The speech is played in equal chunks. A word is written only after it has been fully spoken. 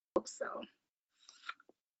hope so.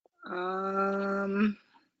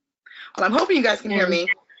 Well, I'm hoping you guys can hear me.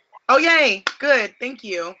 Oh, yay. Good. Thank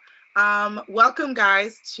you. Welcome,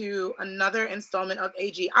 guys, to another installment of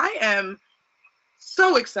AG. I am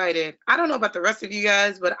so excited. I don't know about the rest of you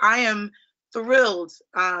guys, but I am thrilled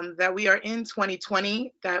that we are in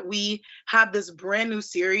 2020, that we have this brand new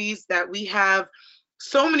series, that we have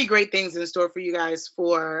so many great things in store for you guys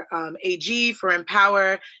for AG, for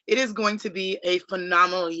Empower. It is going to be a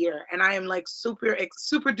phenomenal year, and I am like super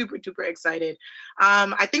duper duper excited.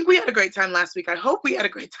 I think we had a great time last week. I hope we had a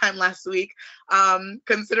great time last week,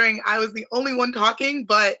 considering I was the only one talking,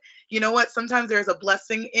 but you know what? Sometimes there's a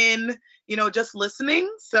blessing in, just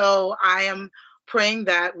listening. So I am praying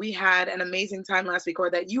that we had an amazing time last week, or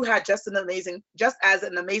that you had just as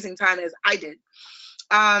an amazing time as I did.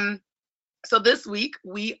 So this week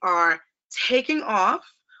we are taking off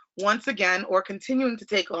once again, or continuing to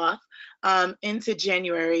take off into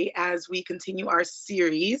January as we continue our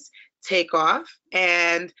series, Take Off.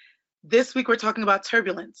 And this week we're talking about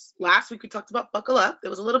turbulence. Last week we talked about buckle up. There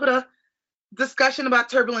was a little bit of discussion about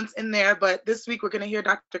turbulence in there, but this week we're going to hear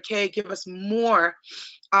Dr. K give us more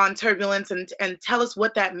on turbulence and tell us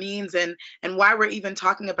what that means and why we're even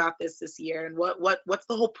talking about this year, and what's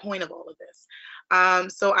the whole point of all of this.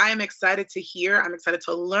 So I am excited to hear, I'm excited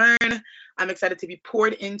to learn, I'm excited to be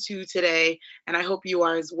poured into today, and I hope you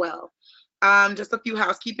are as well. Just a few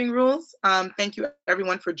housekeeping rules. Thank you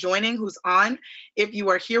everyone for joining who's on. If you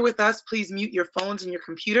are here with us, please mute your phones and your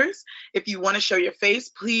computers. If you want to show your face,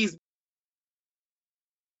 please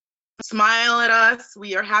smile at us.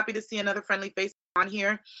 We are happy to see another friendly face on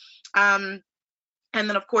here. And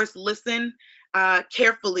then of course, listen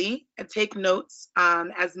carefully and take notes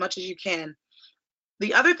as much as you can.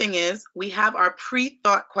 The other thing is we have our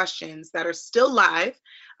pre-thought questions that are still live.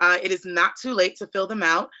 It is not too late to fill them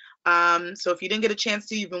out. So if you didn't get a chance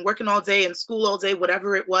to, you've been working all day, in school all day,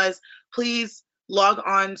 whatever it was, please log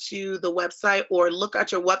on to the website or look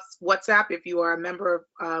at your WhatsApp if you are a member of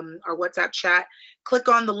our WhatsApp chat. Click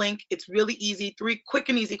on the link. It's really easy. 3 quick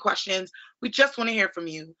and easy questions. We just want to hear from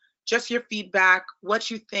you. Just your feedback,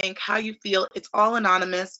 what you think, how you feel. It's all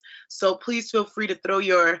anonymous, so please feel free to throw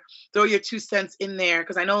your 2 cents in there,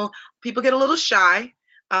 because I know people get a little shy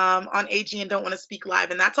on AG and don't want to speak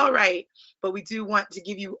live, and that's all right. But we do want to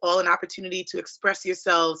give you all an opportunity to express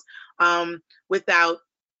yourselves without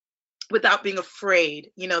being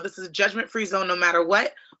afraid. This is a judgment-free zone no matter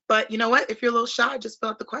what. But you know what? If you're a little shy, just fill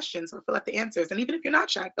out the questions or fill out the answers. And even if you're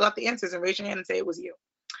not shy, fill out the answers and raise your hand and say it was you.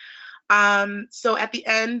 So at the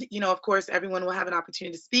end, of course, everyone will have an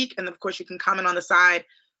opportunity to speak. And of course, you can comment on the side,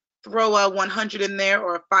 throw a 100 in there,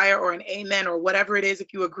 or a fire, or an amen, or whatever it is,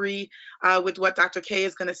 if you agree with what Dr. K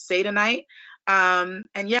is going to say tonight. And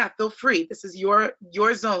yeah, feel free. This is your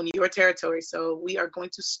zone, your territory. So we are going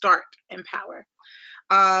to start Empower.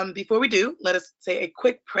 Before we do, let us say a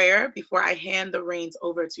quick prayer before I hand the reins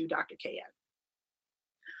over to Dr. K.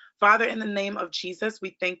 Father, in the name of Jesus,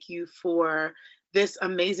 we thank you for this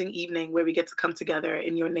amazing evening where we get to come together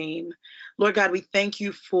in your name. Lord God, we thank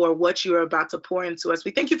you for what you are about to pour into us.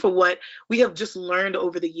 We thank you for what we have just learned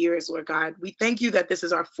over the years, Lord God. We thank you that this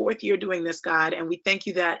is our 4th year doing this, God, and we thank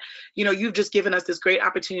you that, you've just given us this great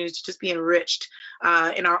opportunity to just be enriched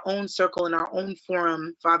in our own circle, in our own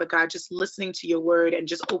forum, Father God, just listening to your word and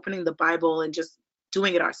just opening the Bible and just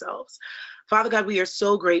doing it ourselves. Father God, we are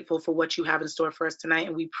so grateful for what you have in store for us tonight,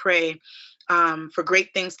 and we pray for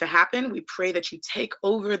great things to happen. We pray that you take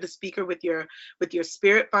over the speaker with your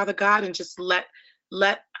spirit, Father God, and just let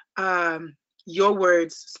your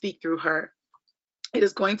words speak through her. It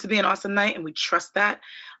is going to be an awesome night, and we trust that,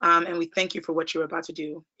 and we thank you for what you're about to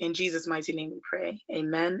do. In Jesus' mighty name we pray.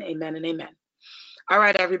 Amen, amen, and amen. All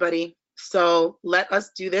right, everybody. So let us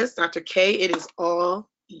do this. Dr. K, it is all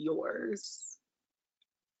yours.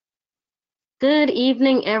 Good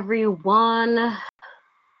evening, everyone.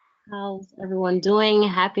 How's everyone doing?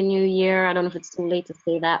 Happy New Year. I don't know if it's too late to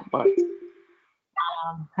say that, but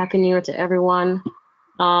Happy New Year to everyone.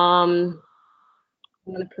 I'm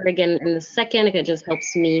gonna pray again in a second. It just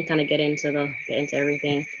helps me kind of get into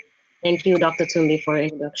everything. Thank you, Dr. Tumbi, for the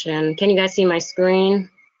introduction. Can you guys see my screen?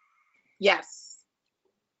 Yes.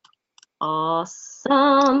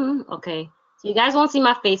 Awesome. Okay. So you guys won't see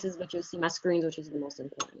my faces, but you'll see my screens, which is the most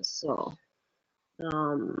important. So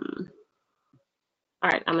all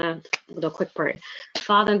right, I'm going to do a quick prayer.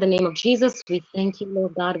 Father, in the name of Jesus, we thank you,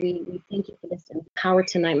 Lord God. We thank you for this Empower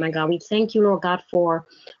tonight, my God. We thank you, Lord God, for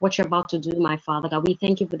what you're about to do, my Father, God. We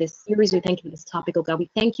thank you for this series. We thank you for this topic, oh God.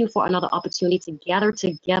 We thank you for another opportunity to gather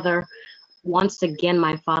together once again,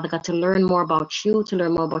 my Father, God, to learn more about you, to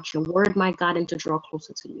learn more about your word, my God, and to draw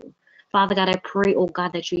closer to you. Father God, I pray, oh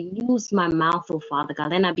God, that you use my mouth, oh Father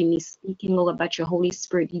God. Let not be me speaking, Lord, but your Holy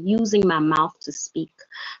Spirit using my mouth to speak.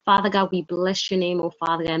 Father God, we bless your name, oh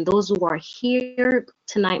Father God. And those who are here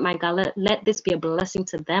tonight, my God, let this be a blessing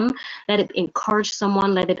to them. Let it encourage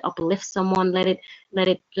someone. Let it uplift someone. Let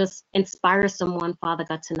it just inspire someone, Father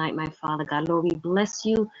God, tonight, my Father God. Lord, we bless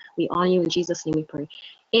you. We honor you. In Jesus' name we pray.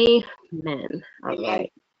 Amen. All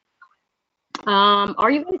right.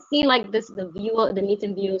 Are you guys seeing like this, the view, the meet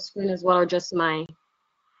and view screen as well, or just my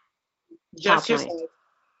Just your PowerPoint? slide.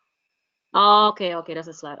 Oh, okay, that's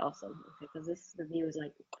a slide. Awesome. Okay, because the view is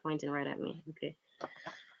like pointing right at me. Okay.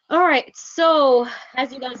 All right. So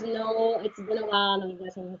as you guys know, it's been a while. I know you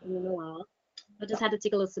guys haven't heard from me in a while. I just had to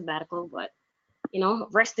take a little sabbatical, but you know,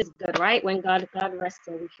 rest is good, right? When God rests,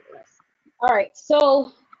 so we should rest. All right.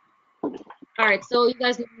 So you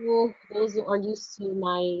guys know, those who are used to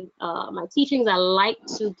my my teachings, I like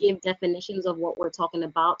to give definitions of what we're talking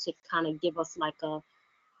about to kind of give us like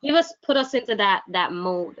put us into that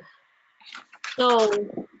mode. So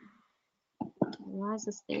why is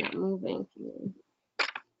this thing not moving?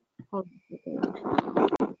 Hold on.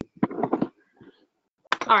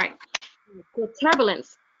 All right. So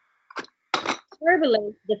turbulence.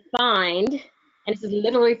 Turbulence defined, and this is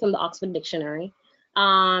literally from the Oxford Dictionary.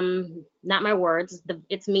 Not my words.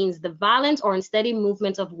 It means the violent or unsteady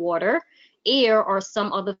movement of water, air, or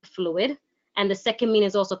some other fluid. And the second meaning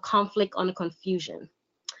is also conflict or confusion.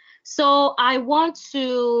 So I want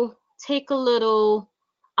to take a little,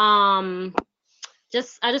 I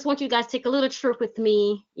just want you guys to take a little trip with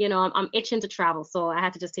me. You know, I'm itching to travel, so I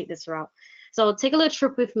had to just take this route. So take a little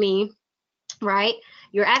trip with me, right?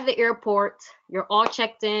 You're at the airport, you're all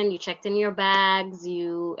checked in, you checked in your bags,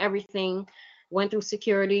 everything went through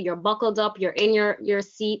security, you're buckled up, you're in your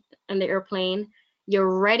seat in the airplane,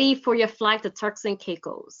 you're ready for your flight to Turks and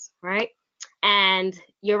Caicos, right? And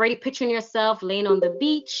you're already picturing yourself laying on the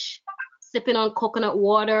beach, sipping on coconut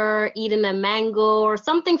water, eating a mango or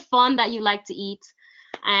something fun that you like to eat,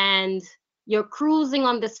 and you're cruising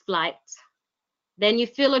on this flight. Then you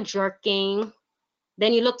feel a jerking.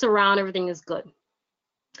 Then you looked around, everything is good.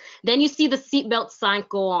 Then you see the seatbelt sign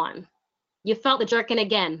go on. You felt the jerking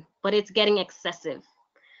again, but it's getting excessive.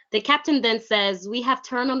 The captain then says, "We have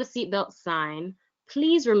turned on the seatbelt sign.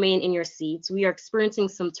 Please remain in your seats. We are experiencing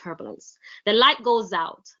some turbulence." The light goes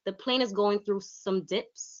out. The plane is going through some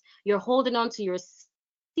dips. You're holding on to your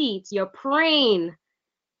seats. You're praying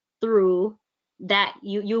through that.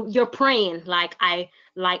 You're praying like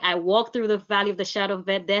I walk through the valley of the shadow of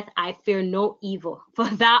death, I fear no evil, for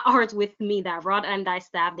thou art with me, thy rod and thy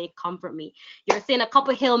staff, they comfort me. You're saying a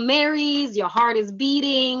couple Hail Marys, your heart is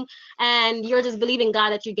beating, and you're just believing God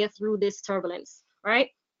that you get through this turbulence, right?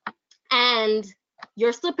 And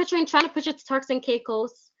you're still trying to picture Turks and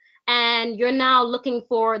Caicos, and you're now looking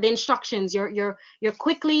for the instructions. You're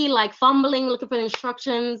quickly like fumbling, looking for the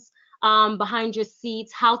instructions behind your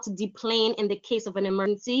seats, how to deplane in the case of an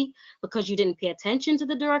emergency, because you didn't pay attention to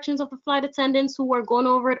the directions of the flight attendants who were going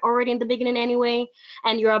over it already in the beginning anyway.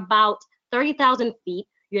 And you're about 30,000 feet.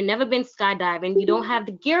 You've never been skydiving. You don't have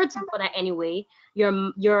the gear to go that anyway.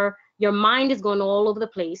 Your mind is going all over the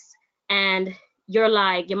place, and your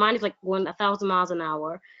mind is like going 1,000 miles an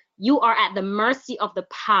hour. You are at the mercy of the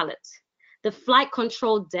pilot, the flight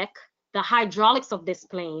control deck, the hydraulics of this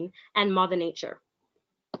plane, and Mother Nature.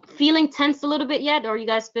 Feeling tense a little bit yet? Or are you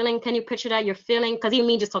guys feeling, can you picture that? You're feeling, because even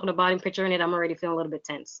me just talking about it and picturing it, I'm already feeling a little bit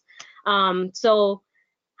tense. So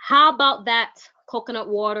how about that coconut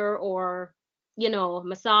water, or, you know,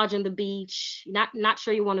 massage on the beach? Not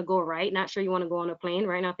sure you want to go, right? Not sure you want to go on a plane,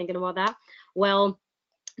 right? Not thinking about that. Well,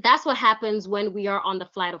 that's what happens when we are on the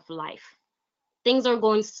flight of life. Things are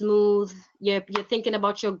going smooth. You're thinking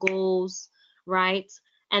about your goals, right?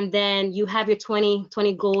 And then you have your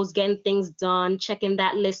 2020 goals, getting things done, checking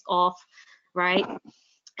that list off, right?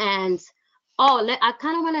 And I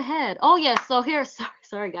kind of went ahead. Oh yeah, so here,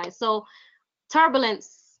 sorry guys. So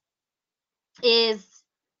turbulence is,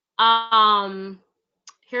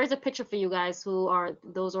 here's a picture for you guys who are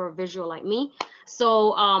visual like me.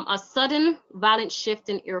 So a sudden violent shift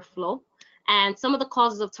in airflow, and some of the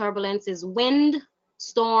causes of turbulence is wind,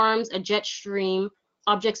 storms, a jet stream,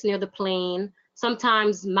 objects near the plane.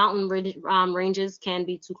 Sometimes mountain ranges can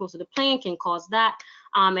be too close to the plane, can cause that.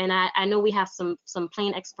 And I know we have some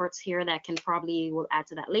plane experts here that will add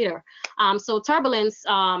to that later. So turbulence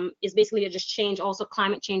is basically just change. Also,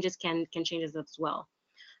 climate changes can change it as well.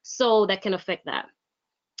 So that can affect that.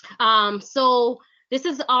 So this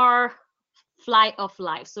is our flight of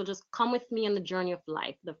life. So just come with me on the journey of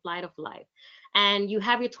life, the flight of life. And you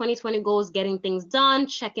have your 2020 goals, getting things done,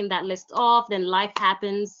 checking that list off, then life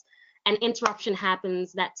happens, an interruption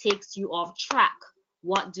happens that takes you off track,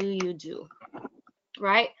 what do you do?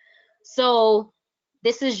 Right? So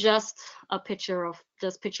this is just a picture of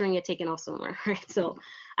just picturing it taking off somewhere, right? So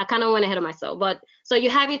I kind of went ahead of myself. But so you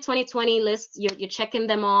have your 2020 list, you're checking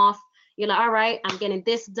them off. You're like, all right, I'm getting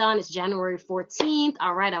this done. It's January 14th.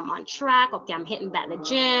 All right, I'm on track. Okay, I'm hitting back the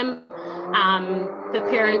gym. I'm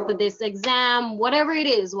preparing for this exam. Whatever it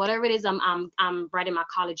is, I'm writing my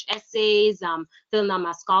college essays. I'm filling out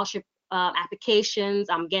my scholarship applications.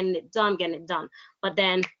 I'm getting it done. But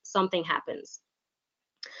then something happens.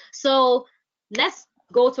 So let's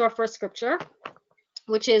go to our first scripture,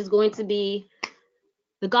 which is going to be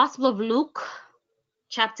the Gospel of Luke,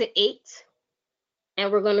 chapter 8. And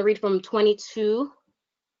we're going to read from 22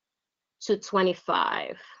 to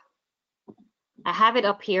 25. I have it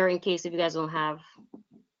up here in case if you guys don't have.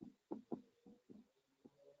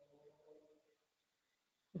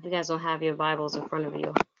 If you guys don't have your Bibles in front of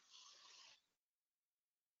you.